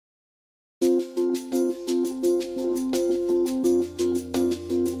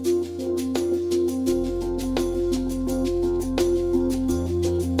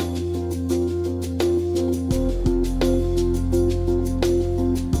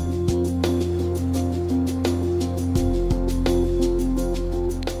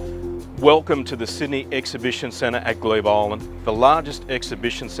Welcome to the Sydney Exhibition Centre at Glebe Island, the largest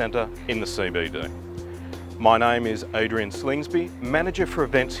exhibition centre in the CBD. My name is Adrian Slingsby, Manager for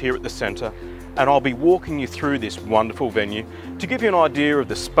Events here at the centre, and I'll be walking you through this wonderful venue to give you an idea of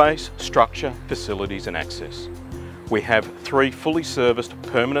the space, structure, facilities and access. We have 3 fully serviced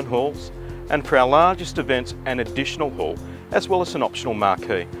permanent halls, and for our largest events an additional hall, as well as an optional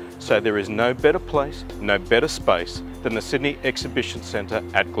marquee. So there is no better place, no better space than the Sydney Exhibition Centre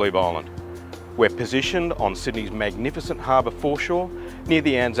at Glebe Island. We're positioned on Sydney's magnificent harbour foreshore near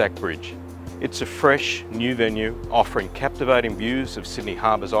the Anzac Bridge. It's a fresh, new venue offering captivating views of Sydney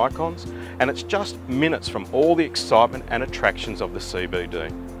Harbour's icons, and it's just minutes from all the excitement and attractions of the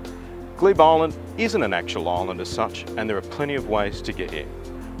CBD. Glebe Island isn't an actual island as such, and there are plenty of ways to get here.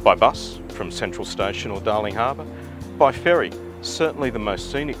 By bus from Central Station or Darling Harbour, by ferry, certainly the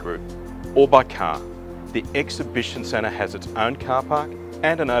most scenic route, or by car. The Exhibition Centre has its own car park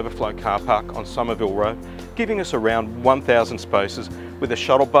and an overflow car park on Somerville Road, giving us around 1,000 spaces with a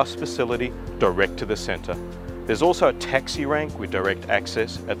shuttle bus facility direct to the centre. There's also a taxi rank with direct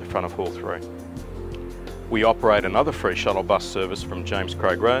access at the front of Hall 3. We operate another free shuttle bus service from James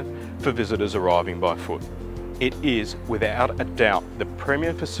Craig Road for visitors arriving by foot. It is, without a doubt, the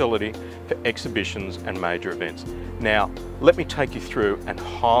premier facility for exhibitions and major events. Now, let me take you through and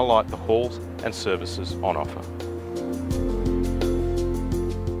highlight the halls and services on offer.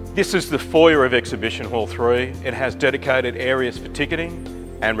 This is the foyer of Exhibition Hall 3. It has dedicated areas for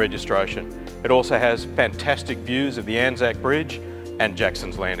ticketing and registration. It also has fantastic views of the Anzac Bridge and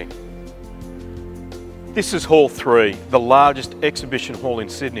Jackson's Landing. This is Hall 3, the largest exhibition hall in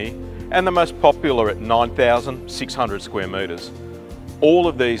Sydney and the most popular at 9,600 square metres. All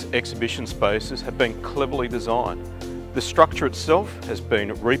of these exhibition spaces have been cleverly designed. The structure itself has been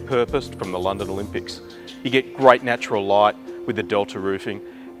repurposed from the London Olympics. You get great natural light with the Delta roofing,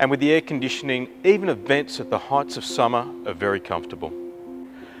 and with the air conditioning, even events at the heights of summer are very comfortable.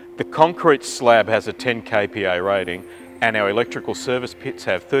 The concrete slab has a 10 kPa rating, and our electrical service pits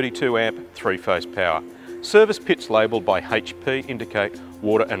have 32 amp 3-phase power. Service pits labelled by HP indicate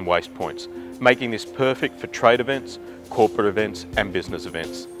water and waste points, making this perfect for trade events, corporate events and business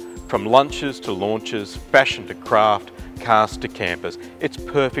events. From lunches to launches, fashion to craft, cars to campers, it's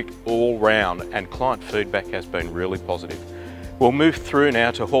perfect all round, and client feedback has been really positive. We'll move through now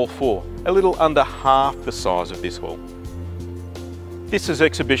to Hall 4, a little under half the size of this hall. This is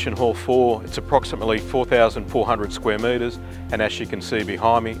Exhibition Hall 4. It's approximately 4,400 square metres, and as you can see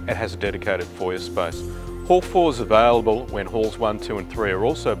behind me, it has a dedicated foyer space. Hall 4 is available when Halls 1, 2 and 3 are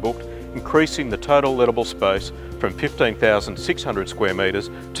also booked, increasing the total lettable space from 15,600 square metres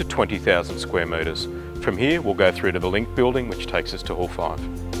to 20,000 square metres. From here we'll go through to the Link building, which takes us to Hall 5.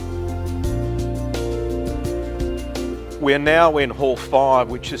 We are now in Hall 5,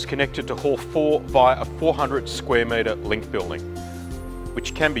 which is connected to Hall 4 via a 400 square metre Link building,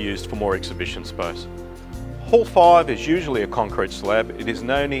 which can be used for more exhibition space. Hall 5 is usually a concrete slab. It is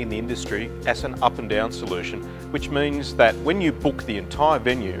known in the industry as an up and down solution, which means that when you book the entire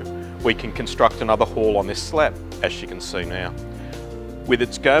venue, we can construct another hall on this slab, as you can see now. With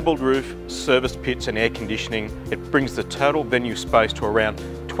its gabled roof, service pits and air conditioning, it brings the total venue space to around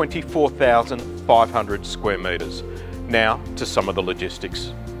 24,500 square metres. Now to some of the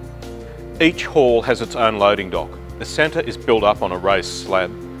logistics. Each hall has its own loading dock. The centre is built up on a raised slab.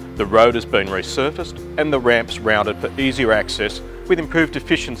 The road has been resurfaced and the ramps rounded for easier access with improved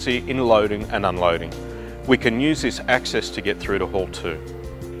efficiency in loading and unloading. We can use this access to get through to Hall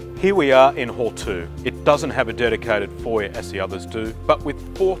 2. Here we are in Hall 2. It doesn't have a dedicated foyer as the others do, but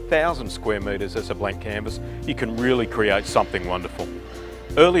with 4,000 square metres as a blank canvas, you can really create something wonderful.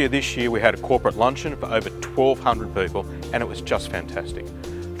 Earlier this year we had a corporate luncheon for over 1,200 people, and it was just fantastic.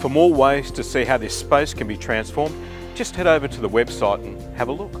 For more ways to see how this space can be transformed, just head over to the website and have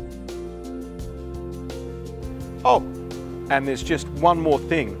a look. Oh, and there's just one more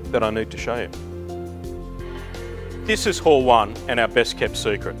thing that I need to show you. This is Hall 1 and our best kept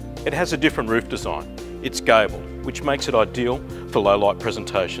secret. It has a different roof design. It's gabled, which makes it ideal for low light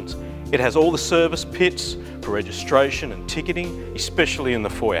presentations. It has all the service pits for registration and ticketing, especially in the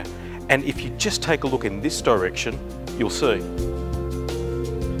foyer. And if you just take a look in this direction, you'll see.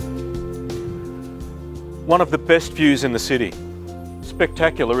 One of the best views in the city.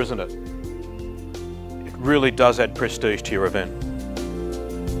 Spectacular, isn't it? It really does add prestige to your event.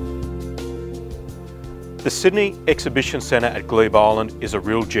 The Sydney Exhibition Centre at Glebe Island is a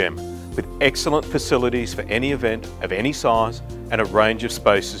real gem, with excellent facilities for any event of any size and a range of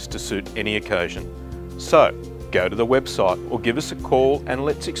spaces to suit any occasion. So, go to the website or give us a call and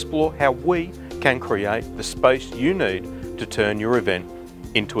let's explore how we can create the space you need to turn your event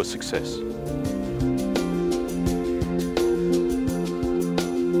into a success.